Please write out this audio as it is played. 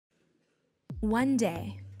One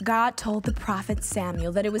day, God told the prophet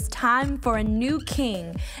Samuel that it was time for a new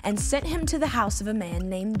king and sent him to the house of a man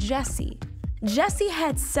named Jesse. Jesse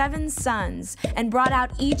had 7 sons and brought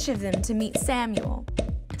out each of them to meet Samuel.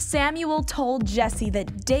 Samuel told Jesse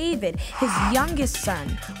that David, his youngest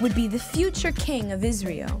son, would be the future king of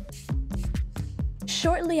Israel.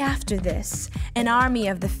 Shortly after this, an army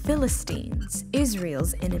of the Philistines,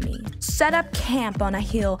 Israel's enemy, set up camp on a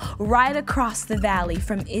hill right across the valley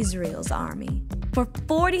from Israel's army. For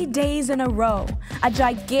 40 days in a row, a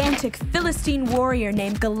gigantic Philistine warrior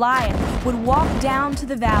named Goliath would walk down to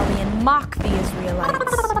the valley and mock the Israelites.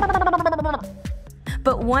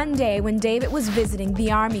 But one day when David was visiting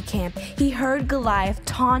the army camp, he heard Goliath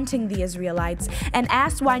taunting the Israelites and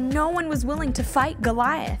asked why no one was willing to fight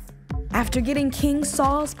Goliath. After getting King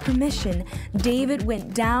Saul's permission, David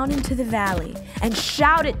went down into the valley and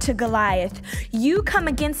shouted to Goliath, "You come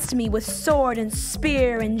against me with sword and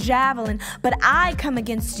spear and javelin, but I come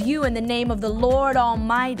against you in the name of the Lord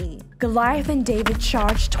Almighty." Goliath and David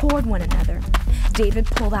charged toward one another. David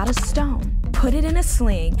pulled out a stone, put it in a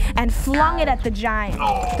sling, and flung it at the giant.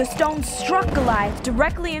 The stone struck Goliath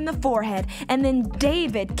directly in the forehead, and then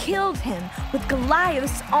David killed him with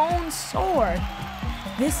Goliath's own sword.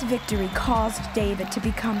 This victory caused David to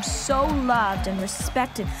become so loved and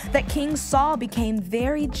respected that King Saul became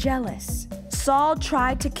very jealous. Saul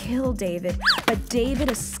tried to kill David, but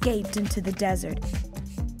David escaped into the desert.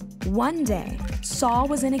 One day, Saul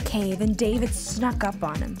was in a cave and David snuck up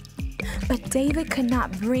on him. But David could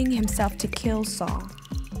not bring himself to kill Saul.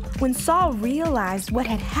 When Saul realized what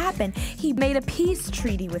had happened, he made a peace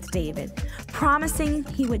treaty with David, promising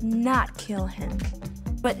he would not kill him.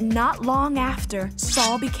 But not long after,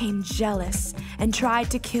 Saul became jealous and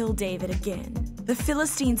tried to kill David again. The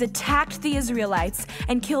Philistines attacked the Israelites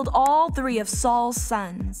and killed all 3 of Saul's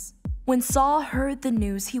sons. When Saul heard the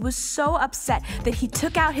news, he was so upset that he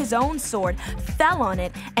took out his own sword, fell on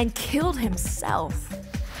it, and killed himself.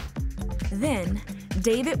 Then,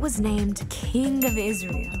 David was named King of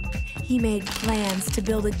Israel. He made plans to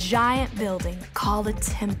build a giant building called a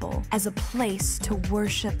temple as a place to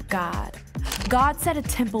worship God. God said a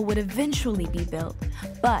temple would eventually be built,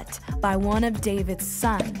 but by one of David's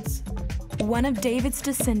sons. One of David's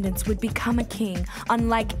descendants would become a king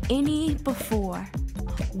unlike any before,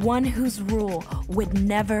 one whose rule would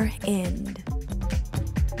never end.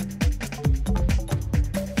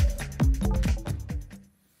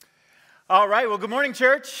 All right, well, good morning,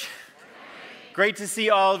 church. Great to see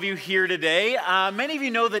all of you here today. Many of you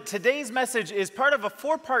know that today's message is part of a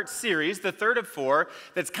 4-part series, the third of 4,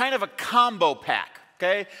 that's kind of a combo pack,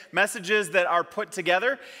 okay? Messages that are put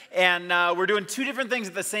together, and we're doing 2 different things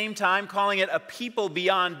at the same time, calling it A People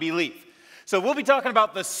Beyond Belief. So we'll be talking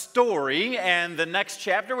about the story and the next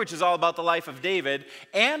chapter, which is all about the life of David,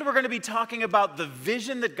 and we're going to be talking about the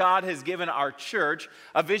vision that God has given our church,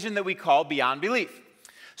 a vision that we call Beyond Belief.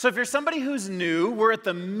 So if you're somebody who's new, we're at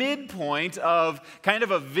the midpoint of kind of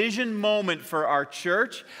a vision moment for our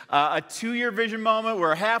church, a 2-year vision moment.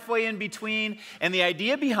 We're halfway in between, and the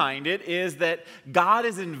idea behind it is that God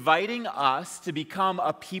is inviting us to become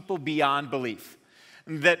a people beyond belief.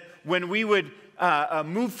 That when we would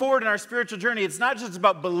move forward in our spiritual journey, it's not just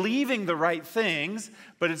about believing the right things,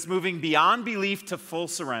 but it's moving beyond belief to full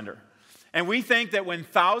surrender. And we think that when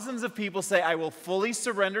thousands of people say, "I will fully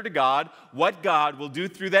surrender to God," what God will do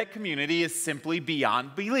through that community is simply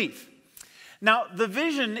beyond belief. Now, the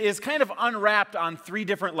vision is kind of unwrapped on 3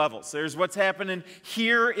 different levels. There's what's happening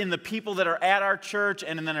here in the people that are at our church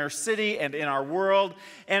and in our city and in our world.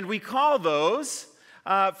 And we call those,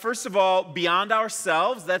 first of all, beyond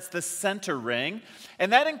ourselves. That's the center ring.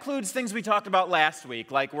 And that includes things we talked about last week,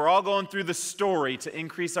 like we're all going through the story to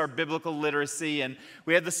increase our biblical literacy, and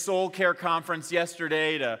we had the Soul Care Conference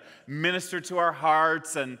yesterday to minister to our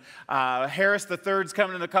hearts, and Harris III's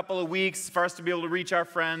coming in a couple of weeks for us to be able to reach our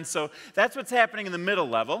friends. So that's what's happening in the middle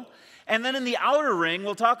level. And then in the outer ring,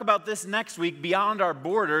 we'll talk about this next week, beyond our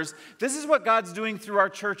borders. This is what God's doing through our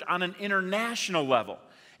church on an international level.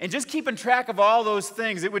 And just keeping track of all those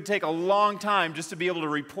things, it would take a long time just to be able to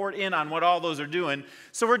report in on what all those are doing.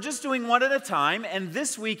 So we're just doing one at a time, and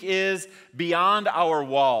this week is Beyond Our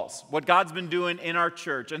Walls, what God's been doing in our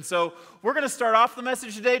church. And so we're going to start off the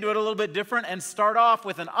message today, do it a little bit different, and start off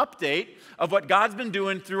with an update of what God's been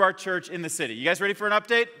doing through our church in the city. You guys ready for an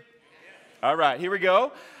update? All right, here we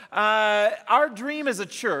go. Our dream as a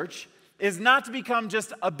church is not to become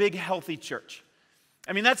just a big, healthy church.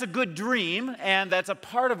 I mean, that's a good dream, and that's a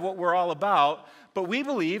part of what we're all about, but we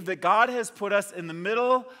believe that God has put us in the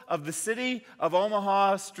middle of the city of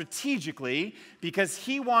Omaha strategically because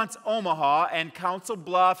he wants Omaha and Council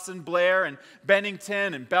Bluffs and Blair and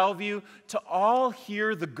Bennington and Bellevue to all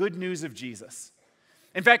hear the good news of Jesus.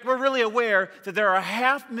 In fact, we're really aware that there are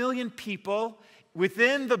 500,000 people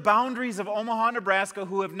within the boundaries of Omaha, Nebraska,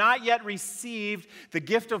 who have not yet received the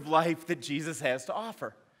gift of life that Jesus has to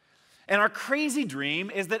offer. And our crazy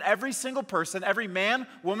dream is that every single person, every man,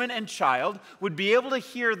 woman, and child would be able to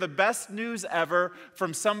hear the best news ever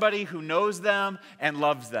from somebody who knows them and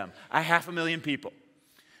loves them. 500,000 people.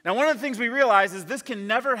 Now, one of the things we realize is this can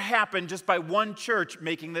never happen just by one church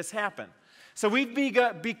making this happen. So we've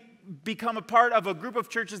become a part of a group of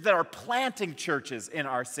churches that are planting churches in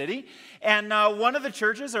our city. And one of the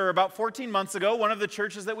churches, or about 14 months ago, one of the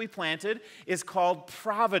churches that we planted is called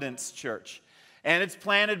Providence Church. And it's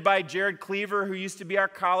planted by Jared Cleaver, who used to be our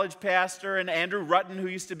college pastor, and Andrew Rutten, who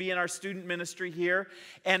used to be in our student ministry here.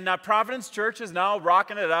 And Providence Church is now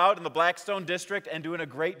rocking it out in the Blackstone district and doing a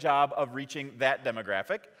great job of reaching that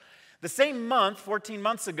demographic. The same month, 14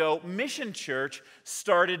 months ago, Mission Church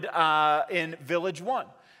started in Village 1.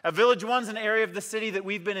 Village 1 is an area of the city that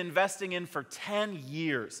we've been investing in for 10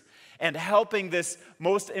 years and helping this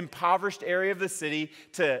most impoverished area of the city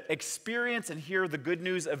to experience and hear the good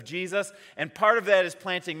news of Jesus. And part of that is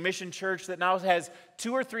planting Mission Church that now has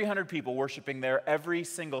 200 or 300 people worshiping there every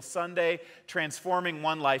single Sunday, transforming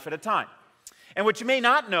one life at a time. And what you may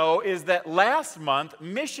not know is that last month,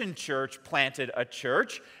 Mission Church planted a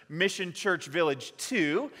church, Mission Church Village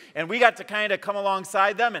 2, and we got to kind of come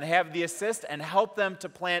alongside them and have the assist and help them to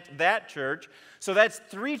plant that church. So that's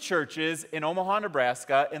 3 churches in Omaha,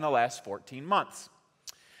 Nebraska in the last 14 months.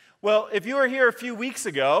 Well, if you were here a few weeks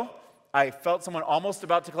ago, I felt someone almost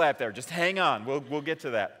about to clap there. Just hang on, we'll get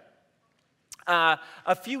to that.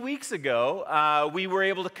 A few weeks ago, we were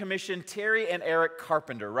able to commission Terry and Eric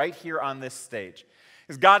Carpenter right here on this stage.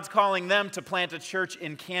 Because God's calling them to plant a church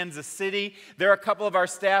in Kansas City. They're a couple of our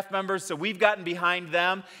staff members, so we've gotten behind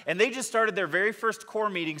them. And they just started their very first core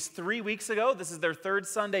meetings 3 weeks ago. This is their 3rd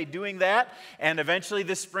Sunday doing that. And eventually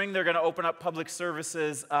this spring, they're going to open up public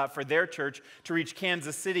services for their church to reach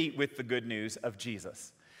Kansas City with the good news of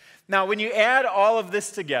Jesus. Now, when you add all of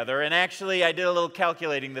this together, and actually I did a little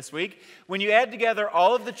calculating this week, when you add together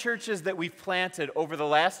all of the churches that we've planted over the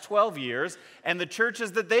last 12 years and the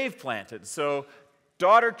churches that they've planted, so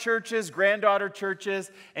daughter churches, granddaughter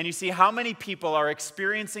churches, and you see how many people are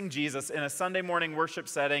experiencing Jesus in a Sunday morning worship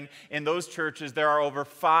setting in those churches, there are over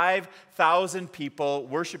 5,000 people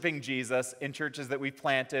worshiping Jesus in churches that we've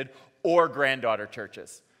planted or granddaughter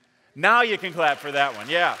churches. Now you can clap for that one,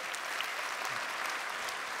 yeah.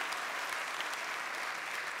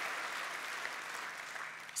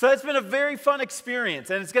 So it's been a very fun experience,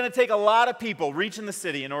 and it's going to take a lot of people reaching the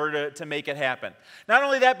city in order to make it happen. Not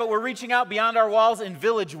only that, but we're reaching out beyond our walls in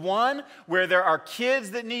Village 1, where there are kids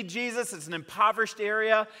that need Jesus. It's an impoverished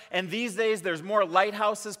area, and these days there's more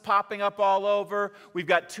lighthouses popping up all over. We've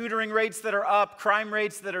got tutoring rates that are up, crime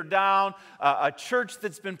rates that are down, a church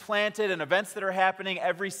that's been planted, and events that are happening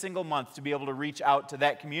every single month to be able to reach out to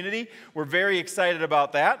that community. We're very excited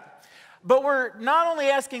about that. But we're not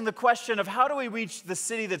only asking the question of how do we reach the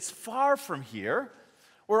city that's far from here,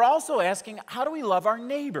 we're also asking how do we love our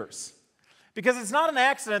neighbors? Because it's not an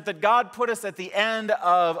accident that God put us at the end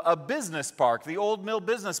of a business park, the Old Mill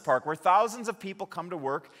Business Park, where thousands of people come to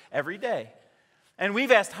work every day. And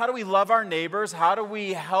we've asked, how do we love our neighbors? How do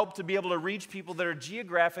we help to be able to reach people that are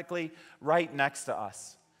geographically right next to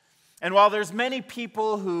us? And while there's many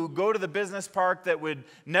people who go to the business park that would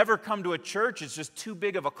never come to a church, it's just too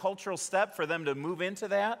big of a cultural step for them to move into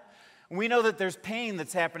that, we know that there's pain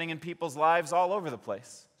that's happening in people's lives all over the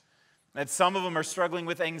place. That some of them are struggling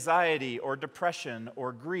with anxiety or depression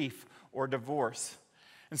or grief or divorce.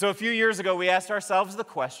 And so a few years ago, we asked ourselves the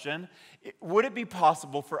question, would it be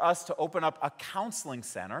possible for us to open up a counseling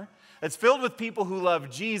center that's filled with people who love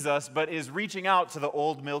Jesus, but is reaching out to the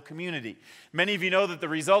Old Mill community? Many of you know that the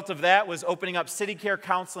result of that was opening up City Care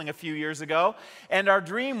Counseling a few years ago, and our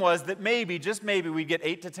dream was that maybe, just maybe, we'd get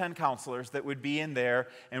 8 to 10 counselors that would be in there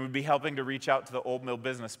and would be helping to reach out to the Old Mill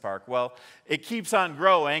Business Park. Well, it keeps on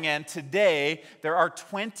growing, and today there are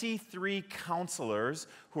 23 counselors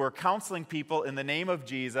who are counseling people in the name of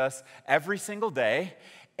Jesus every single day.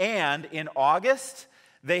 And in August,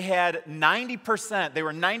 they had 90%, they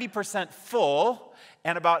were 90% full,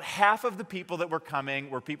 and about half of the people that were coming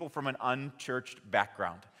were people from an unchurched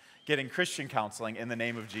background, getting Christian counseling in the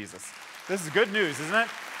name of Jesus. This is good news, isn't it?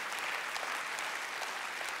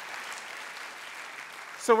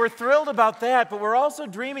 So we're thrilled about that, but we're also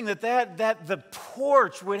dreaming that the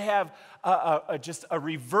porch would have just a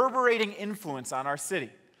reverberating influence on our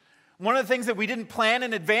city. One of the things that we didn't plan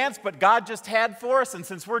in advance, but God just had for us, and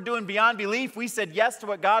since we're doing Beyond Belief, we said yes to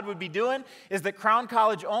what God would be doing, is that Crown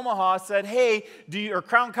College Omaha said, hey,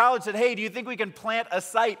 Crown College said, hey, do you think we can plant a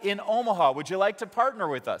site in Omaha? Would you like to partner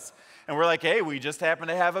with us? And we're like, hey, we just happen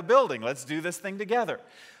to have a building. Let's do this thing together.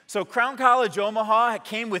 So Crown College Omaha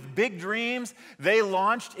came with big dreams. They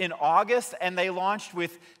launched in August, and they launched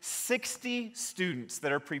with 60 students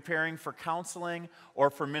that are preparing for counseling or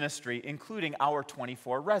for ministry, including our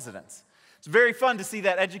 24 residents. It's very fun to see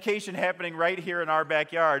that education happening right here in our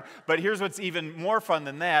backyard. But here's what's even more fun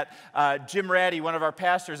than that. Jim Ratty, one of our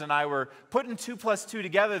pastors, and I were putting 2 + 2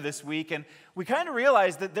 together this week, and we kind of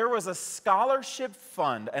realized that there was a scholarship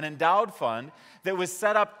fund, an endowed fund, that was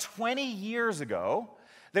set up 20 years ago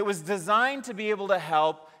that was designed to be able to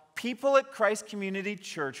help people at Christ Community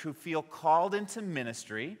Church who feel called into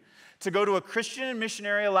ministry to go to a Christian and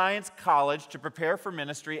Missionary Alliance college to prepare for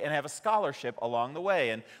ministry and have a scholarship along the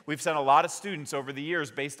way. And we've sent a lot of students over the years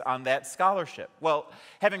based on that scholarship. Well,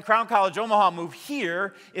 having Crown College Omaha move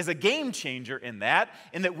here is a game changer in that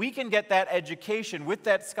we can get that education with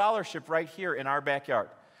that scholarship right here in our backyard.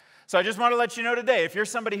 So I just want to let you know today, if you're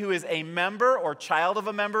somebody who is a member or child of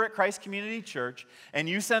a member at Christ Community Church, and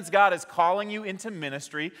you sense God is calling you into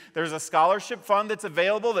ministry, there's a scholarship fund that's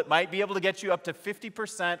available that might be able to get you up to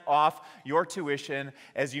 50% off your tuition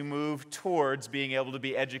as you move towards being able to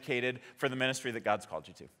be educated for the ministry that God's called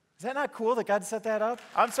you to. Is that not cool that God set that up?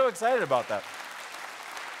 I'm so excited about that.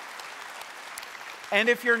 And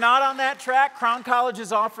if you're not on that track, Crown College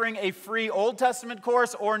is offering a free Old Testament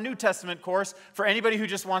course or New Testament course for anybody who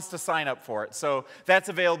just wants to sign up for it. So that's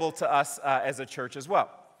available to us as a church as well.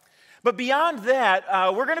 But beyond that,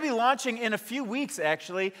 we're going to be launching in a few weeks,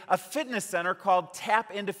 actually, a fitness center called Tap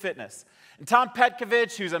Into Fitness. And Tom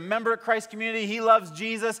Petkovich, who's a member at Christ Community, he loves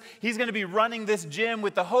Jesus. He's going to be running this gym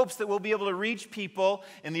with the hopes that we'll be able to reach people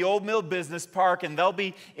in the Old Mill Business Park, and they'll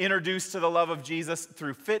be introduced to the love of Jesus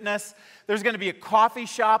through fitness. There's going to be a coffee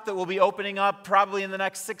shop that will be opening up probably in the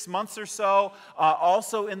next 6 months or so,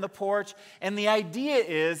 also in the porch. And the idea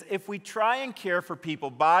is, if we try and care for people,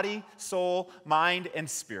 body, soul, mind, and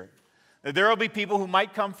spirit, there will be people who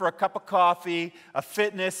might come for a cup of coffee, a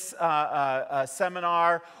fitness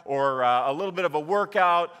seminar, or a little bit of a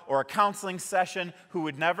workout, or a counseling session who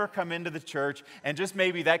would never come into the church, and just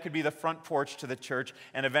maybe that could be the front porch to the church,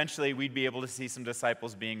 and eventually we'd be able to see some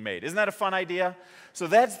disciples being made. Isn't that a fun idea? So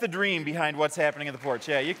that's the dream behind what's happening at the porch.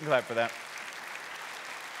 Yeah, you can clap for that.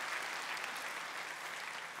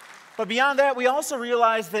 But beyond that, we also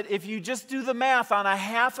realize that if you just do the math on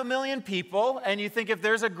 500,000 people, and you think if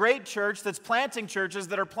there's a great church that's planting churches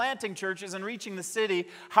that are planting churches and reaching the city,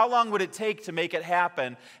 how long would it take to make it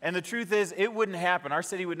happen? And the truth is, it wouldn't happen. Our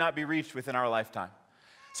city would not be reached within our lifetime.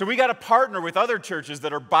 So we got to partner with other churches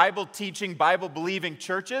that are Bible-teaching, Bible-believing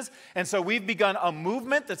churches. And so we've begun a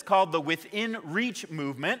movement that's called the Within Reach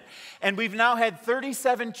movement. And we've now had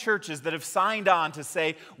 37 churches that have signed on to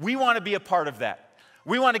say, we want to be a part of that.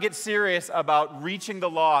 We want to get serious about reaching the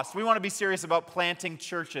lost. We want to be serious about planting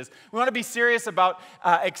churches. We want to be serious about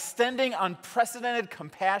extending unprecedented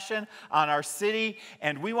compassion on our city.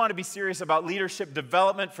 And we want to be serious about leadership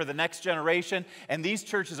development for the next generation. And these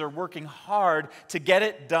churches are working hard to get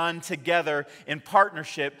it done together in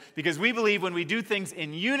partnership, because we believe when we do things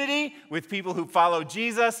in unity with people who follow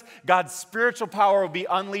Jesus, God's spiritual power will be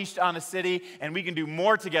unleashed on a city, and we can do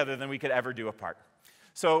more together than we could ever do apart.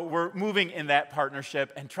 So we're moving in that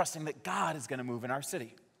partnership and trusting that God is going to move in our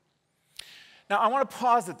city. Now, I want to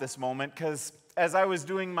pause at this moment because as I was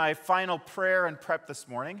doing my final prayer and prep this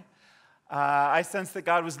morning, I sensed that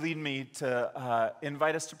God was leading me to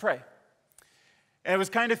invite us to pray. And it was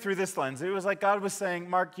kind of through this lens. It was like God was saying,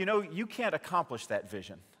 Mark, you can't accomplish that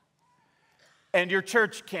vision. And your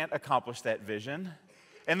church can't accomplish that vision.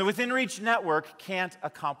 And the Within Reach Network can't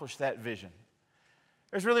accomplish that vision.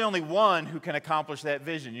 There's really only one who can accomplish that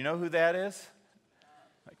vision. You know who that is?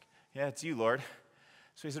 Yeah, it's you, Lord.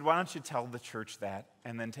 So he said, why don't you tell the church that,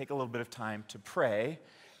 and then take a little bit of time to pray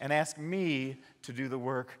and ask me to do the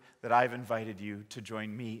work that I've invited you to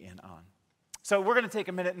join me in on. So we're going to take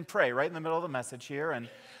a minute and pray right in the middle of the message here, and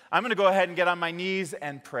I'm going to go ahead and get on my knees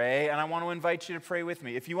and pray, and I want to invite you to pray with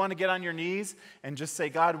me. If you want to get on your knees and just say,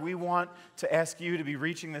 God, we want to ask you to be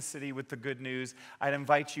reaching this city with the good news, I'd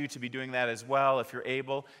invite you to be doing that as well if you're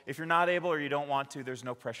able. If you're not able or you don't want to, there's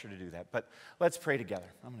no pressure to do that. But let's pray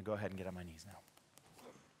together. I'm going to go ahead and get on my knees now.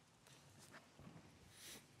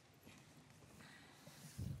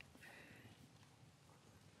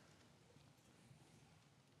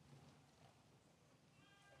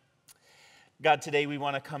 God, today we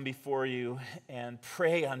want to come before you and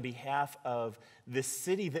pray on behalf of this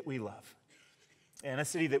city that we love, and a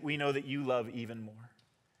city that we know that you love even more.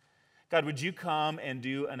 God, would you come and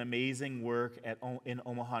do an amazing work in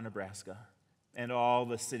Omaha, Nebraska, and all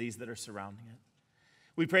the cities that are surrounding it.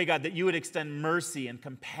 We pray, God, that you would extend mercy and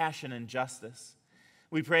compassion and justice.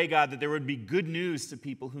 We pray, God, that there would be good news to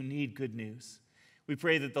people who need good news. We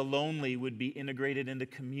pray that the lonely would be integrated into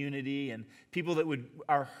community, and people that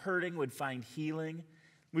are hurting would find healing.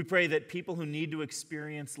 We pray that people who need to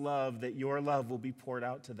experience love, that your love will be poured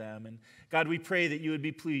out to them. And God, we pray that you would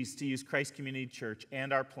be pleased to use Christ Community Church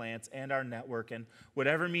and our plants and our network and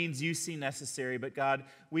whatever means you see necessary. But God,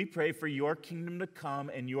 we pray for your kingdom to come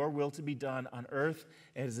and your will to be done on earth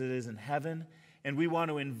as it is in heaven. And we want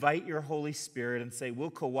to invite your Holy Spirit and say,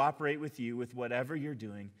 we'll cooperate with you with whatever you're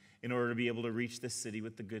doing in order to be able to reach this city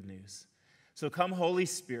with the good news. So come, Holy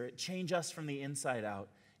Spirit, change us from the inside out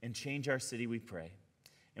and change our city, we pray.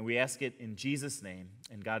 And we ask it in Jesus' name.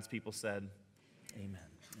 And God's people said, amen.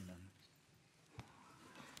 Amen.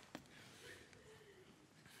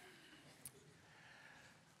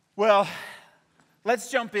 Well,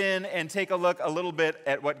 let's jump in and take a look a little bit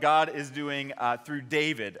at what God is doing through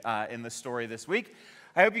David in the story this week.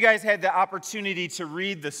 I hope you guys had the opportunity to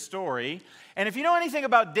read the story. And if you know anything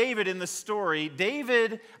about David in the story,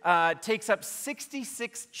 David takes up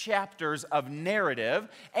 66 chapters of narrative,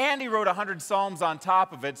 and he wrote 100 Psalms on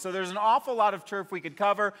top of it. So there's an awful lot of turf we could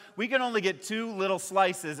cover. We can only get 2 little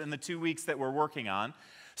slices in the 2 weeks that we're working on.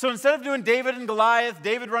 So instead of doing David and Goliath,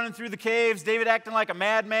 David running through the caves, David acting like a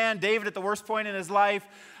madman, David at the worst point in his life,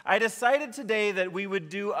 I decided today that we would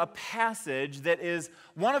do a passage that is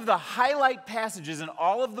one of the highlight passages in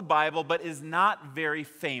all of the Bible, but is not very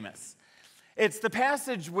famous. It's the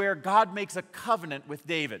passage where God makes a covenant with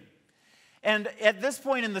David. And at this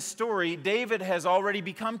point in the story, David has already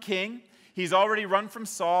become king. He's already run from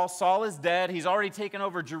Saul. Saul is dead. He's already taken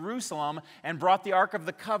over Jerusalem and brought the Ark of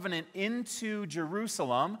the Covenant into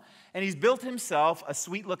Jerusalem. And he's built himself a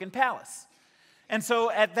sweet-looking palace. And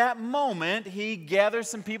so at that moment, he gathers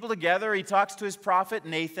some people together. He talks to his prophet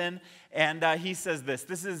Nathan, and he says this.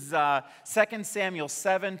 This is 2 Samuel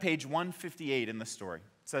 7, page 158 in the story.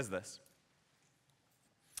 It says this.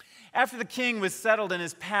 After the king was settled in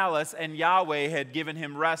his palace and Yahweh had given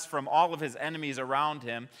him rest from all of his enemies around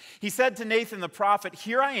him, he said to Nathan the prophet,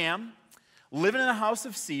 "Here I am, living in a house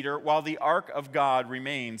of cedar, while the ark of God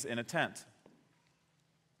remains in a tent."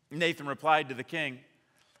 Nathan replied to the king,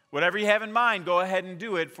 "Whatever you have in mind, go ahead and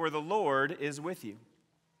do it, for the Lord is with you."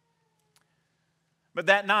 But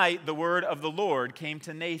that night, the word of the Lord came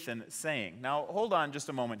to Nathan, saying, now hold on just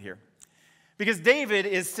a moment here, because David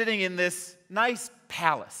is sitting in this nice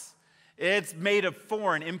palace. It's made of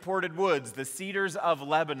foreign imported woods, the cedars of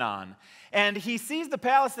Lebanon. And he sees the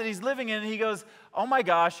palace that he's living in, and he goes, oh my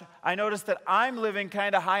gosh, I noticed that I'm living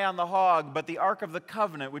kind of high on the hog, but the Ark of the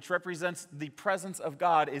Covenant, which represents the presence of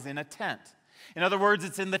God, is in a tent. In other words,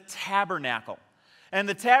 it's in the tabernacle. And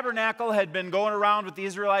the tabernacle had been going around with the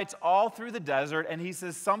Israelites all through the desert, and he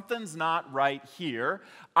says, something's not right here.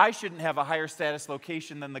 I shouldn't have a higher status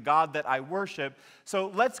location than the God that I worship, so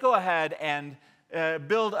let's go ahead and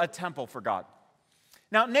build a temple for God.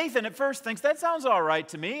 Now, Nathan at first thinks, that sounds all right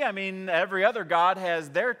to me. I mean, every other God has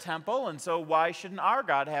their temple, and so why shouldn't our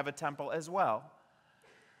God have a temple as well?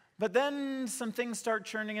 But then some things start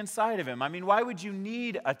churning inside of him. I mean, why would you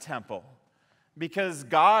need a temple? Because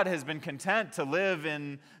God has been content to live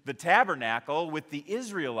in the tabernacle with the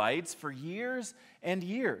Israelites for years and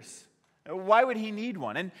years. Why would he need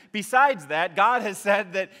one? And besides that, God has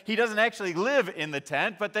said that he doesn't actually live in the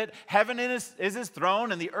tent, but that heaven is his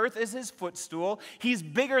throne and the earth is his footstool. He's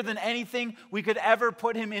bigger than anything we could ever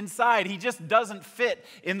put him inside. He just doesn't fit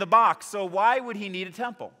in the box. So why would he need a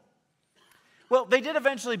temple? Well, they did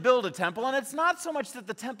eventually build a temple, and it's not so much that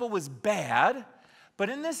the temple was bad, but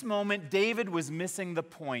in this moment, David was missing the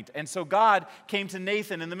point. And so God came to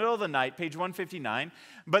Nathan in the middle of the night, page 159.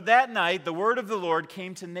 But that night, the word of the Lord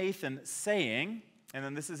came to Nathan, saying, and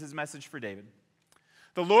then this is his message for David,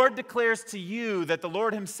 "The Lord declares to you that the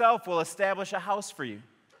Lord himself will establish a house for you.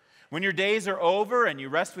 When your days are over and you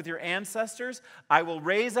rest with your ancestors, I will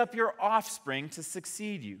raise up your offspring to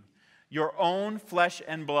succeed you, your own flesh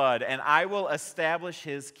and blood, and I will establish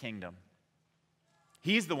his kingdom.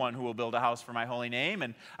 He's the one who will build a house for my holy name,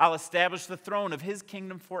 and I'll establish the throne of his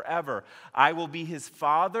kingdom forever. I will be his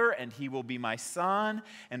father, and he will be my son.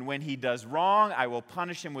 And when he does wrong, I will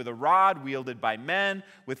punish him with a rod wielded by men,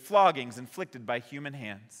 with floggings inflicted by human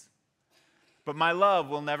hands. But my love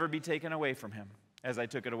will never be taken away from him, as I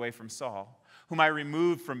took it away from Saul, whom I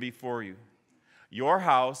removed from before you. Your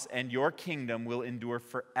house and your kingdom will endure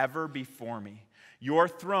forever before me. Your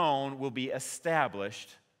throne will be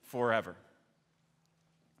established forever.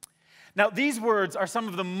 Now, these words are some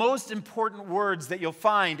of the most important words that you'll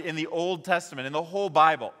find in the Old Testament, in the whole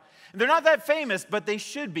Bible. They're not that famous, but they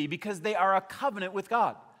should be because they are a covenant with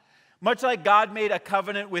God. Much like God made a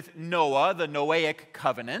covenant with Noah, the Noahic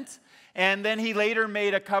covenant, and then he later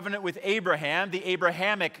made a covenant with Abraham, the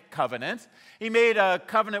Abrahamic covenant. He made a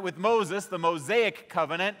covenant with Moses, the Mosaic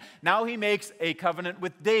covenant. Now he makes a covenant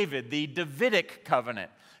with David, the Davidic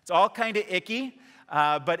covenant. It's all kind of icky,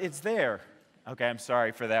 but it's there. Okay, I'm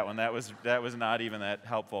sorry for that one. That was not even that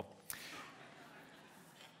helpful.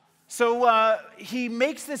 So he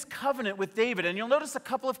makes this covenant with David, and you'll notice a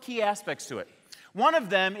couple of key aspects to it. One of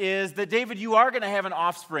them is that, David, you are going to have an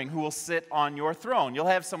offspring who will sit on your throne. You'll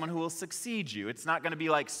have someone who will succeed you. It's not going to be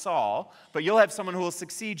like Saul, but you'll have someone who will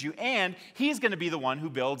succeed you, and he's going to be the one who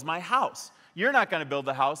builds my house. You're not going to build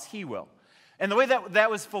the house, he will. And the way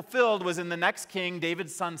that was fulfilled was in the next king,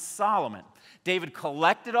 David's son Solomon. David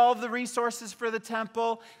collected all of the resources for the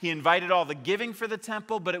temple. He invited all the giving for the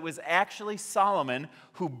temple, but it was actually Solomon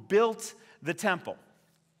who built the temple.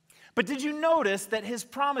 But did you notice that his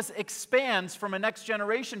promise expands from a next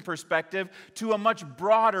generation perspective to a much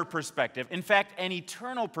broader perspective? In fact, an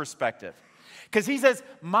eternal perspective. Because he says,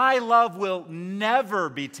 my love will never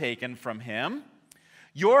be taken from him.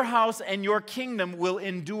 Your house and your kingdom will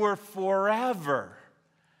endure forever.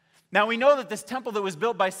 Now, we know that this temple that was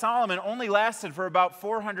built by Solomon only lasted for about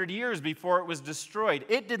 400 years before it was destroyed.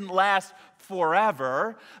 It didn't last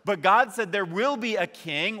forever, but God said there will be a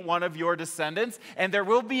king, one of your descendants, and there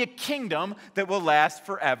will be a kingdom that will last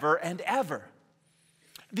forever and ever.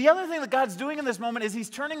 The other thing that God's doing in this moment is he's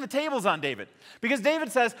turning the tables on David. Because David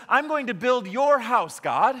says, I'm going to build your house,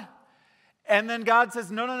 God. And then God says,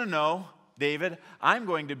 no, David, I'm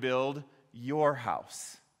going to build your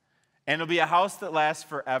house. And it'll be a house that lasts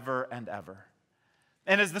forever and ever.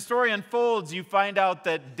 And as the story unfolds, you find out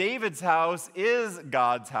that David's house is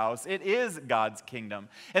God's house. It is God's kingdom.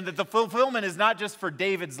 And that the fulfillment is not just for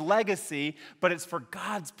David's legacy, but it's for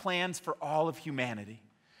God's plans for all of humanity.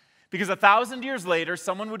 Because 1,000 years later,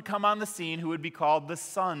 someone would come on the scene who would be called the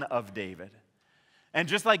Son of David. And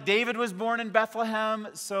just like David was born in Bethlehem,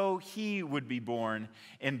 so he would be born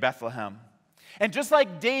in Bethlehem. And just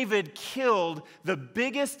like David killed the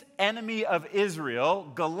biggest enemy of Israel,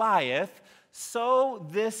 Goliath, so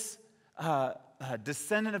this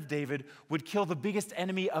descendant of David would kill the biggest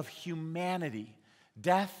enemy of humanity,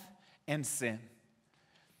 death and sin.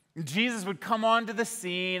 Jesus would come onto the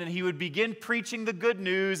scene and he would begin preaching the good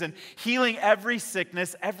news and healing every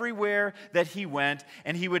sickness everywhere that he went,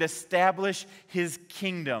 and he would establish his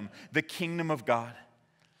kingdom, the kingdom of God.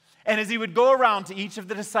 And as he would go around to each of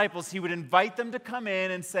the disciples, he would invite them to come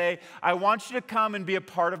in and say, I want you to come and be a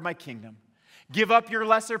part of my kingdom. Give up your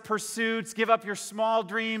lesser pursuits, give up your small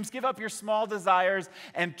dreams, give up your small desires,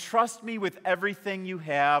 and trust me with everything you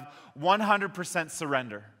have, 100%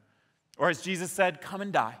 surrender. Or as Jesus said, come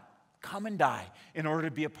and die in order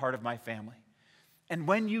to be a part of my family. And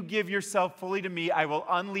when you give yourself fully to me, I will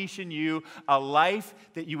unleash in you a life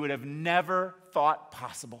that you would have never thought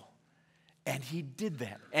possible. And he did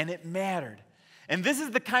that, and it mattered. And this is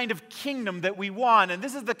the kind of kingdom that we want, and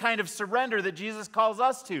this is the kind of surrender that Jesus calls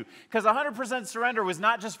us to. Because 100% surrender was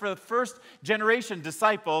not just for the first generation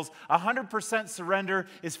disciples. 100% surrender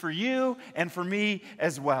is for you and for me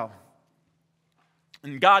as well.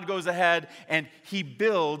 And God goes ahead and he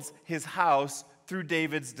builds his house through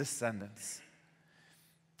David's descendants.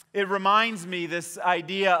 It reminds me, this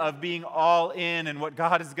idea of being all in and what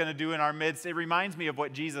God is going to do in our midst, it reminds me of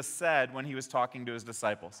what Jesus said when he was talking to his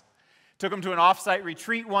disciples. Took him to an off-site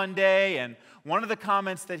retreat one day, and one of the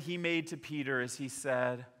comments that he made to Peter is he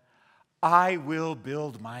said, I will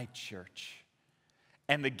build my church,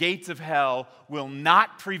 and the gates of hell will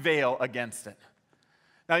not prevail against it.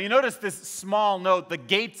 Now you notice this small note, the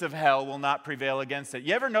gates of hell will not prevail against it.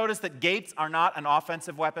 You ever notice that gates are not an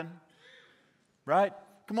offensive weapon? Right?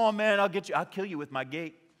 Come on, man, I'll kill you with my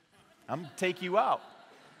gate. I'm going to take you out.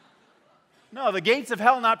 No, the gates of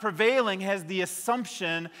hell not prevailing has the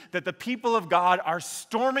assumption that the people of God are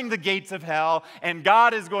storming the gates of hell, and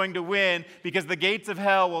God is going to win because the gates of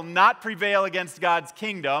hell will not prevail against God's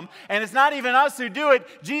kingdom. And it's not even us who do it.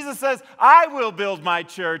 Jesus says, I will build my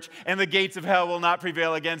church, and the gates of hell will not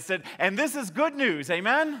prevail against it. And this is good news,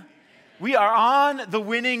 amen? We are on the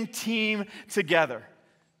winning team together.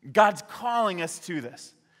 God's calling us to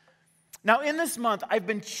this. Now, in this month, I've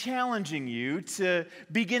been challenging you to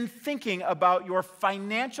begin thinking about your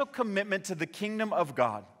financial commitment to the kingdom of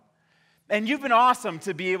God. And you've been awesome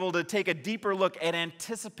to be able to take a deeper look at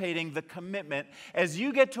anticipating the commitment as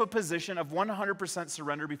you get to a position of 100%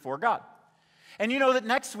 surrender before God. And you know that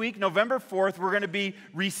next week, November 4th, we're going to be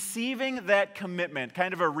receiving that commitment,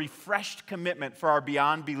 kind of a refreshed commitment for our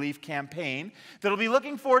Beyond Belief campaign that'll be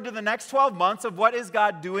looking forward to the next 12 months of what is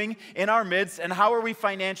God doing in our midst and how are we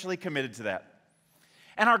financially committed to that.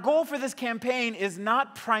 And our goal for this campaign is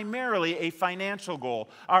not primarily a financial goal.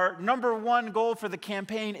 Our number one goal for the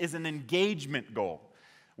campaign is an engagement goal,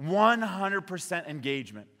 100%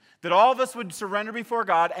 engagement. That all of us would surrender before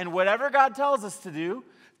God, and whatever God tells us to do,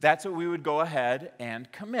 that's what we would go ahead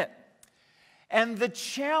and commit. And the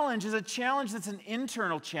challenge is a challenge that's an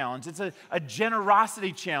internal challenge. It's a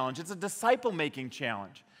generosity challenge. It's a disciple-making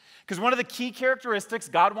challenge. Because one of the key characteristics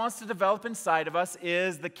God wants to develop inside of us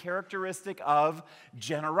is the characteristic of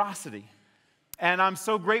generosity. And I'm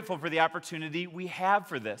so grateful for the opportunity we have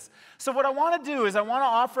for this. So what I want to do is I want to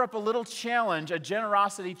offer up a little challenge, a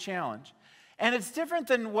generosity challenge. And it's different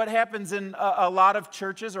than what happens in a lot of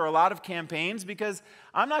churches or a lot of campaigns, because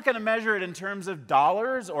I'm not going to measure it in terms of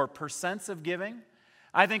dollars or percents of giving.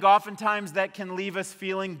 I think oftentimes that can leave us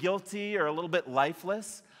feeling guilty or a little bit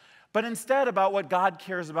lifeless. But instead about what God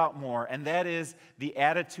cares about more, and that is the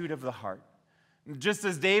attitude of the heart. Just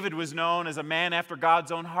as David was known as a man after God's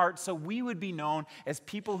own heart, so we would be known as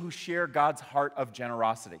people who share God's heart of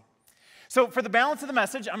generosity. So for the balance of the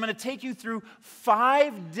message, I'm going to take you through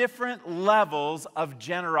 5 different levels of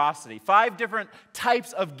generosity, 5 different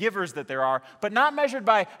types of givers that there are, but not measured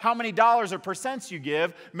by how many dollars or percents you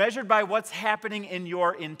give, measured by what's happening in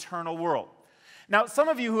your internal world. Now, some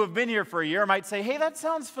of you who have been here for a year might say, hey, that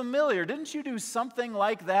sounds familiar. Didn't you do something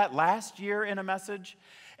like that last year in a message?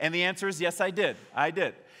 And the answer is yes, I did. I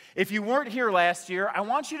did. If you weren't here last year, I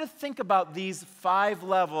want you to think about these 5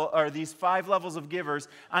 levels of givers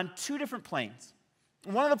on 2 different planes.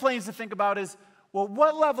 One of the planes to think about is, well,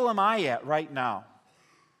 what level am I at right now?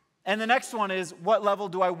 And the next one is, what level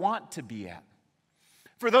do I want to be at?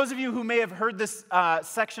 For those of you who may have heard this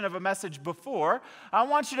section of a message before, I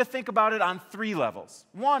want you to think about it on 3 levels.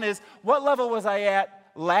 One is, what level was I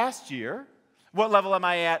at last year? What level am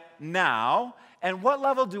I at now? And what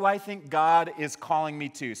level do I think God is calling me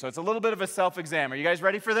to? So it's a little bit of a self-exam. Are you guys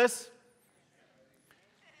ready for this?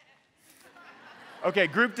 Okay,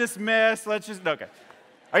 group dismissed. Okay.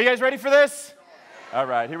 Are you guys ready for this? All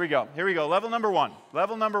right, here we go. Level number 1.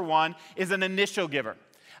 Level number 1 is an initial giver.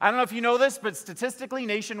 I don't know if you know this, but statistically,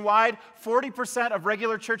 nationwide, 40% of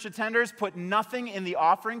regular church attenders put nothing in the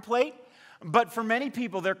offering plate. But for many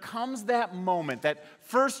people, there comes that moment, that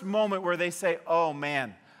first moment where they say, oh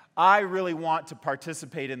man, I really want to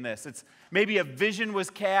participate in this. It's maybe a vision was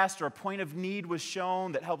cast or a point of need was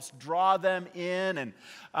shown that helps draw them in. And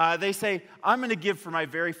they say, I'm going to give for my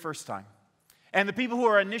very first time. And the people who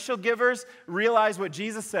are initial givers realize what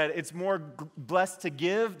Jesus said, it's more blessed to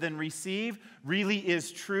give than receive, really is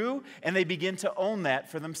true, and they begin to own that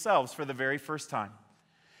for themselves for the very first time.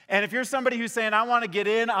 And if you're somebody who's saying, I want to get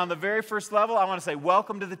in on the very first level, I want to say,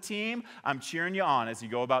 welcome to the team. I'm cheering you on as you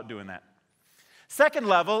go about doing that. Second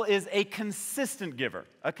level is a consistent giver,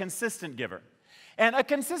 a consistent giver. And a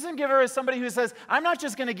consistent giver is somebody who says, I'm not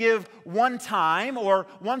just going to give one time or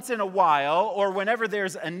once in a while or whenever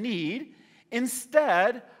there's a need.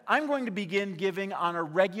 Instead, I'm going to begin giving on a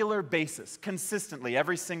regular basis, consistently,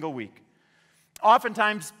 every single week.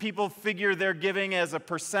 Oftentimes, people figure they're giving as a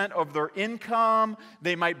percent of their income.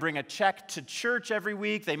 They might bring a check to church every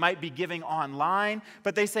week. They might be giving online.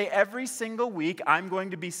 But they say, every single week, I'm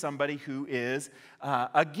going to be somebody who is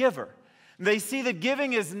a giver. They see that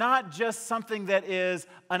giving is not just something that is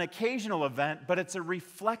an occasional event, but it's a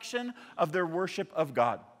reflection of their worship of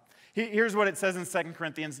God. Here's what it says in 2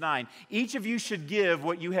 Corinthians 9. Each of you should give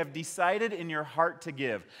what you have decided in your heart to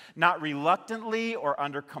give, not reluctantly or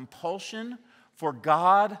under compulsion, for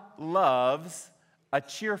God loves a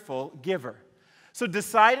cheerful giver. So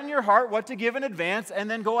decide in your heart what to give in advance and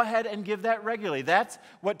then go ahead and give that regularly. That's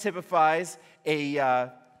what typifies a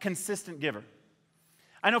consistent giver.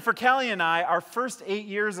 I know for Callie and I, our first 8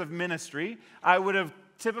 years of ministry, I would have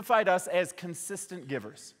typified us as consistent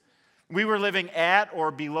givers. We were living at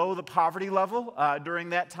or below the poverty level during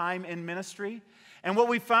that time in ministry. And what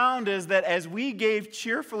we found is that as we gave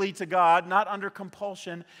cheerfully to God, not under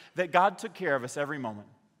compulsion, that God took care of us every moment.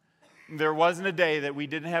 There wasn't a day that we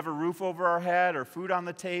didn't have a roof over our head or food on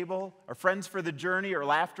the table or friends for the journey or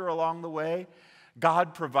laughter along the way.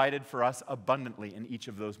 God provided for us abundantly in each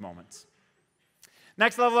of those moments.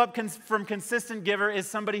 Next level up from consistent giver is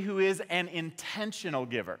somebody who is an intentional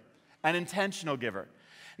giver. An intentional giver.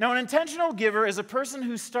 Now, an intentional giver is a person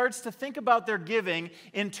who starts to think about their giving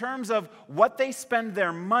in terms of what they spend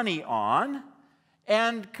their money on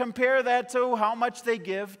and compare that to how much they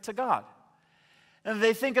give to God. And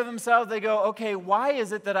they think of themselves, they go, okay, why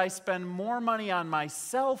is it that I spend more money on my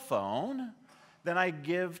cell phone than I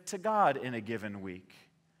give to God in a given week?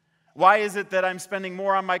 Why is it that I'm spending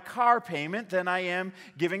more on my car payment than I am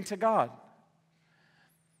giving to God?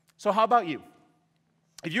 So how about you?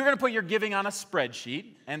 If you're going to put your giving on a spreadsheet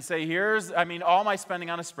and say, all my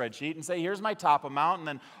spending on a spreadsheet, and say, here's my top amount, and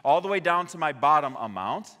then all the way down to my bottom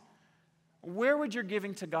amount, where would your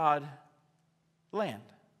giving to God land?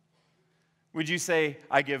 Would you say,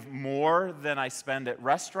 I give more than I spend at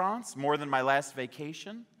restaurants, more than my last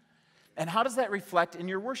vacation? And how does that reflect in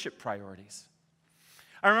your worship priorities?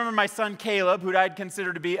 I remember my son Caleb, who I'd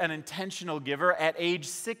consider to be an intentional giver, at age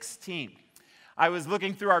 16. I was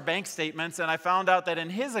looking through our bank statements, and I found out that in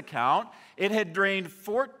his account, it had drained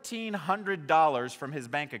 $1,400 from his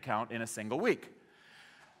bank account in a single week.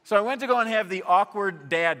 So I went to go and have the awkward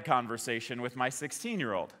dad conversation with my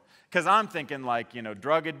 16-year-old. Because I'm thinking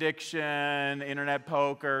drug addiction, internet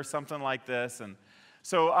poker, something like this. And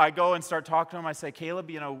so I go and start talking to him. I say, Caleb,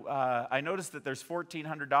 I noticed that there's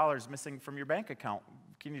 $1,400 missing from your bank account.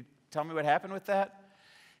 Can you tell me what happened with that?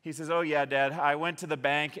 He says, oh, yeah, Dad. I went to the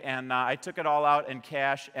bank, and I took it all out in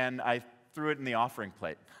cash, and I threw it in the offering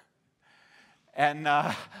plate. And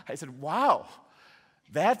I said, wow,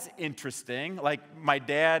 that's interesting. Like my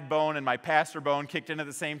dad bone and my pastor bone kicked in at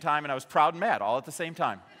the same time, and I was proud and mad all at the same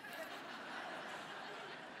time.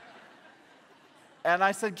 And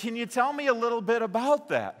I said, can you tell me a little bit about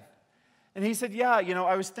that? And he said, yeah,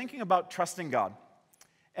 I was thinking about trusting God.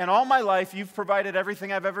 And all my life, you've provided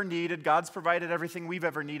everything I've ever needed. God's provided everything we've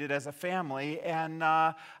ever needed as a family. And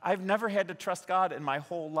I've never had to trust God in my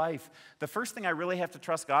whole life. The first thing I really have to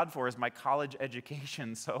trust God for is my college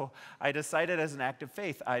education. So I decided as an act of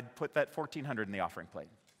faith, I'd put that $1,400 in the offering plate.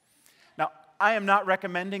 Now, I am not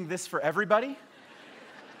recommending this for everybody.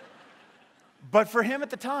 But for him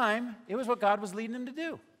at the time, it was what God was leading him to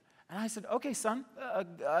do. And I said, okay, son,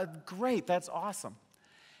 great, that's awesome.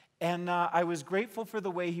 And I was grateful for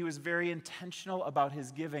the way he was very intentional about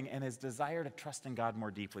his giving and his desire to trust in God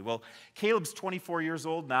more deeply. Well, Caleb's 24 years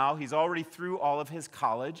old now. He's already through all of his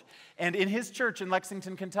college. And in his church in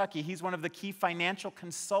Lexington, Kentucky, he's one of the key financial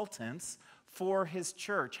consultants for his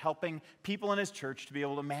church, helping people in his church to be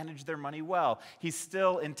able to manage their money well. He's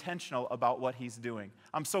still intentional about what he's doing.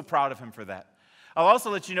 I'm so proud of him for that. I'll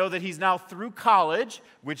also let you know that he's now through college,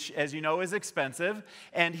 which, as you know, is expensive,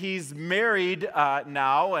 and he's married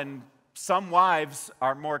now, and some wives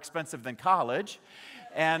are more expensive than college,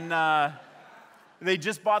 and they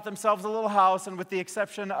just bought themselves a little house, and with the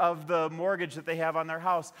exception of the mortgage that they have on their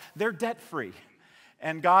house, they're debt-free.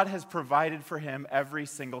 And God has provided for him every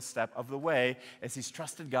single step of the way as he's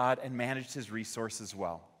trusted God and managed his resources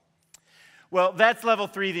well. Well, that's level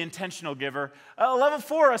 3, the intentional giver. Level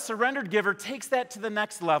 4, a surrendered giver, takes that to the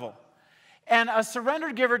next level. And a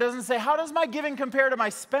surrendered giver doesn't say, how does my giving compare to my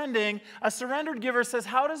spending? A surrendered giver says,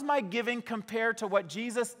 how does my giving compare to what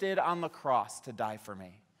Jesus did on the cross to die for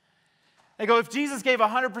me? They go, if Jesus gave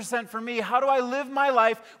 100% for me, how do I live my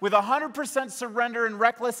life with 100% surrender and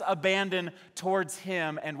reckless abandon towards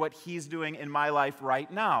him and what he's doing in my life right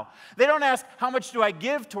now? They don't ask, how much do I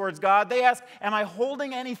give towards God? They ask, am I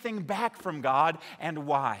holding anything back from God and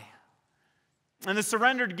why? And the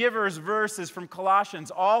surrendered giver's verse is from Colossians.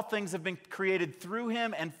 All things have been created through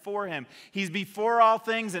him and for him. He's before all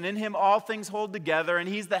things, and in him all things hold together, and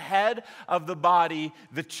he's the head of the body,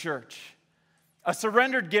 the church. A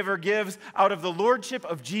surrendered giver gives out of the lordship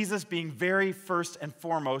of Jesus being very first and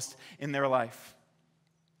foremost in their life.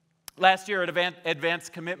 Last year at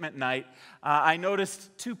Advanced Commitment Night, I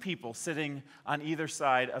noticed 2 people sitting on either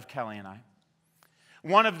side of Kelly and I.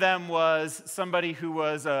 One of them was somebody who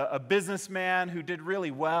was a businessman who did really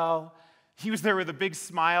well. He was there with a big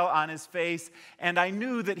smile on his face, and I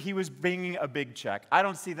knew that he was bringing a big check. I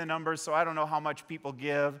don't see the numbers, so I don't know how much people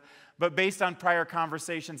give, but based on prior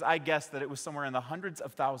conversations, I guessed that it was somewhere in the hundreds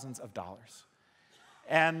of thousands of dollars.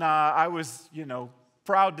 And I was,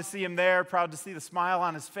 proud to see him there, proud to see the smile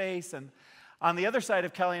on his face. And on the other side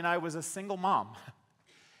of Kelly and I was a single mom.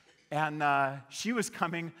 And she was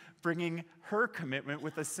coming, bringing her commitment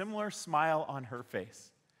with a similar smile on her face.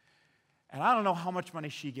 And I don't know how much money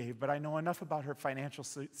she gave, but I know enough about her financial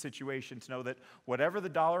situation to know that whatever the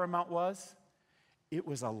dollar amount was, it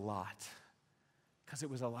was a lot. Because it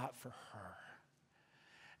was a lot for her.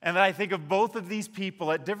 And I think of both of these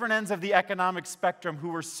people at different ends of the economic spectrum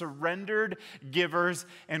who were surrendered givers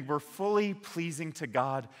and were fully pleasing to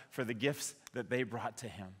God for the gifts that they brought to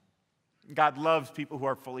him. God loves people who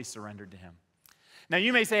are fully surrendered to him. Now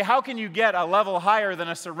you may say, how can you get a level higher than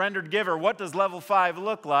a surrendered giver? What does level 5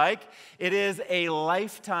 look like? It is a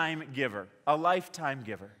lifetime giver, a lifetime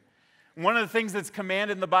giver. One of the things that's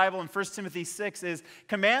commanded in the Bible in 1 Timothy 6 is,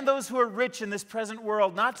 command those who are rich in this present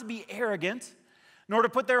world not to be arrogant, nor to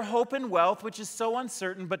put their hope in wealth, which is so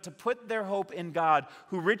uncertain, but to put their hope in God,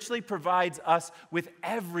 who richly provides us with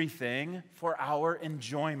everything for our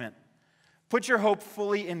enjoyment. Put your hope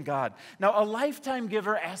fully in God. Now, a lifetime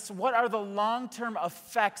giver asks, what are the long-term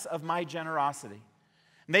effects of my generosity?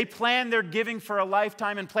 And they plan their giving for a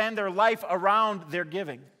lifetime and plan their life around their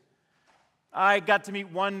giving. I got to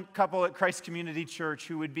meet one couple at Christ Community Church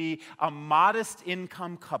who would be a modest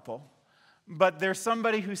income couple. But there's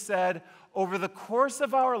somebody who said, over the course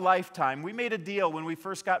of our lifetime, we made a deal when we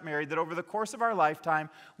first got married that over the course of our lifetime,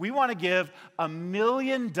 we want to give $1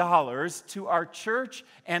 million to our church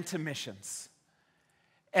and to missions.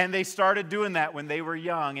 And they started doing that when they were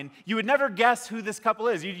young. And you would never guess who this couple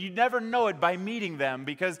is. You'd never know it by meeting them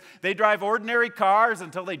because they drive ordinary cars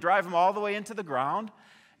until they drive them all the way into the ground.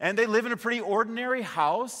 And they live in a pretty ordinary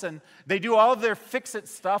house, and they do all of their fix-it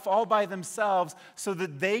stuff all by themselves so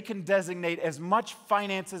that they can designate as much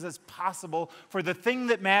finances as possible for the thing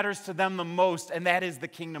that matters to them the most, and that is the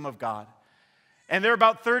kingdom of God. And they're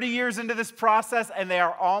about 30 years into this process, and they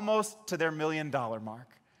are almost to their $1 million mark.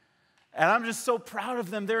 And I'm just so proud of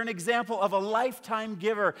them. They're an example of a lifetime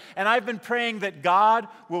giver. And I've been praying that God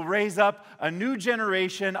will raise up a new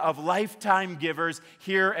generation of lifetime givers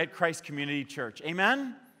here at Christ Community Church.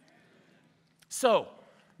 Amen? So,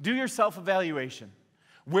 do your self-evaluation.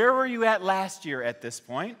 Where were you at last year at this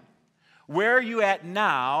point? Where are you at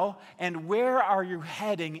now? And where are you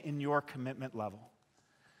heading in your commitment level?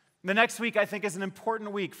 The next week, I think, is an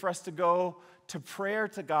important week for us to go to prayer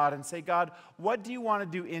to God and say, God, what do you want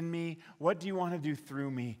to do in me? What do you want to do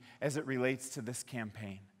through me as it relates to this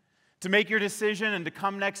campaign? To make your decision and to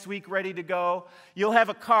come next week ready to go, you'll have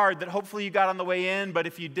a card that hopefully you got on the way in, but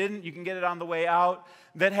if you didn't, you can get it on the way out,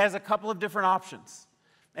 that has a couple of different options.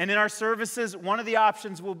 And in our services, one of the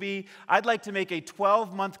options will be, I'd like to make a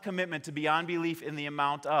 12-month commitment to Beyond Belief in the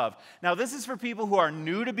amount of. Now, this is for people who are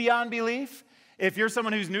new to Beyond Belief. If you're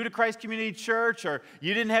someone who's new to Christ Community Church or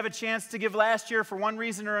you didn't have a chance to give last year for one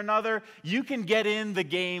reason or another, you can get in the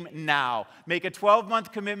game now. Make a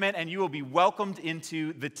 12-month commitment and you will be welcomed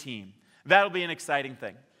into the team. That'll be an exciting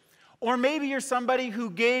thing. Or maybe you're somebody who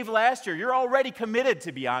gave last year. You're already committed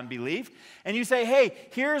to Beyond Belief. And you say, hey,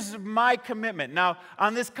 here's my commitment. Now,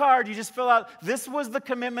 on this card, you just fill out, this was the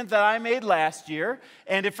commitment that I made last year.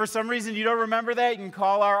 And if for some reason you don't remember that, you can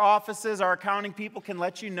call our offices. Our accounting people can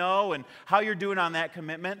let you know and how you're doing on that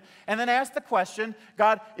commitment. And then ask the question,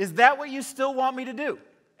 God, is that what you still want me to do?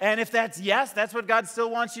 And if that's yes, that's what God still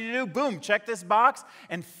wants you to do, boom, check this box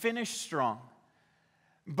and finish strong.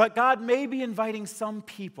 But God may be inviting some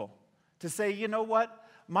people to say, you know what?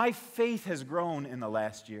 My faith has grown in the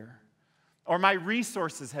last year. Or my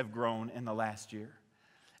resources have grown in the last year.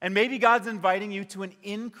 And maybe God's inviting you to an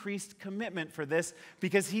increased commitment for this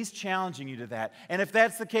because He's challenging you to that. And if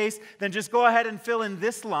that's the case, then just go ahead and fill in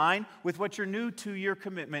this line with what your new 2-year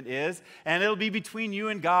commitment is. And it'll be between you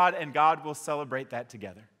and God will celebrate that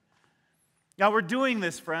together. Now, we're doing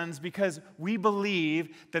this, friends, because we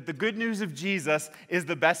believe that the good news of Jesus is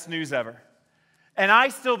the best news ever. And I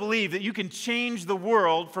still believe that you can change the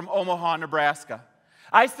world from Omaha, Nebraska.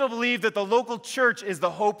 I still believe that the local church is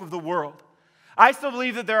the hope of the world. I still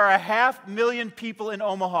believe that there are 500,000 people in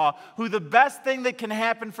Omaha who the best thing that can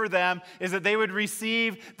happen for them is that they would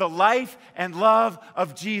receive the life and love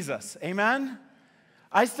of Jesus. Amen?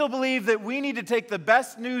 I still believe that we need to take the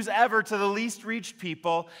best news ever to the least reached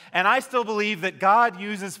people, and I still believe that God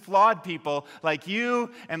uses flawed people like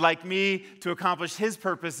you and like me to accomplish His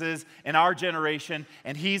purposes in our generation,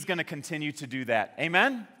 and He's going to continue to do that.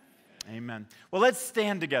 Amen? Amen. Well, let's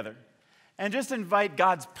stand together and just invite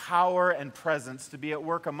God's power and presence to be at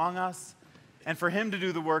work among us and for Him to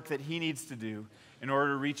do the work that He needs to do in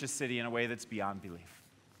order to reach a city in a way that's beyond belief.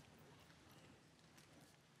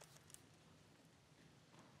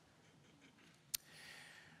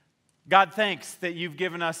 God, thanks that you've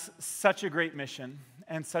given us such a great mission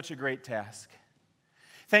and such a great task.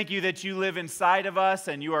 Thank you that you live inside of us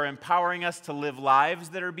and you are empowering us to live lives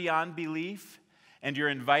that are beyond belief, and you're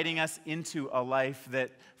inviting us into a life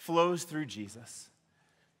that flows through Jesus.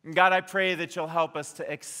 And God, I pray that you'll help us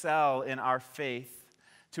to excel in our faith,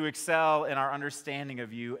 to excel in our understanding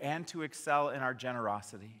of you, and to excel in our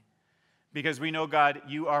generosity. Because we know, God,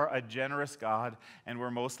 you are a generous God, and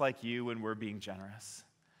we're most like you when we're being generous.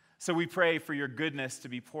 So we pray for your goodness to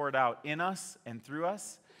be poured out in us and through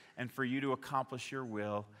us, and for you to accomplish your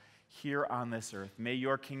will here on this earth. May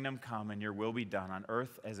your kingdom come and your will be done on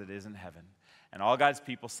earth as it is in heaven. And all God's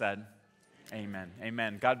people said, amen.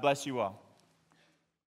 Amen. God bless you all.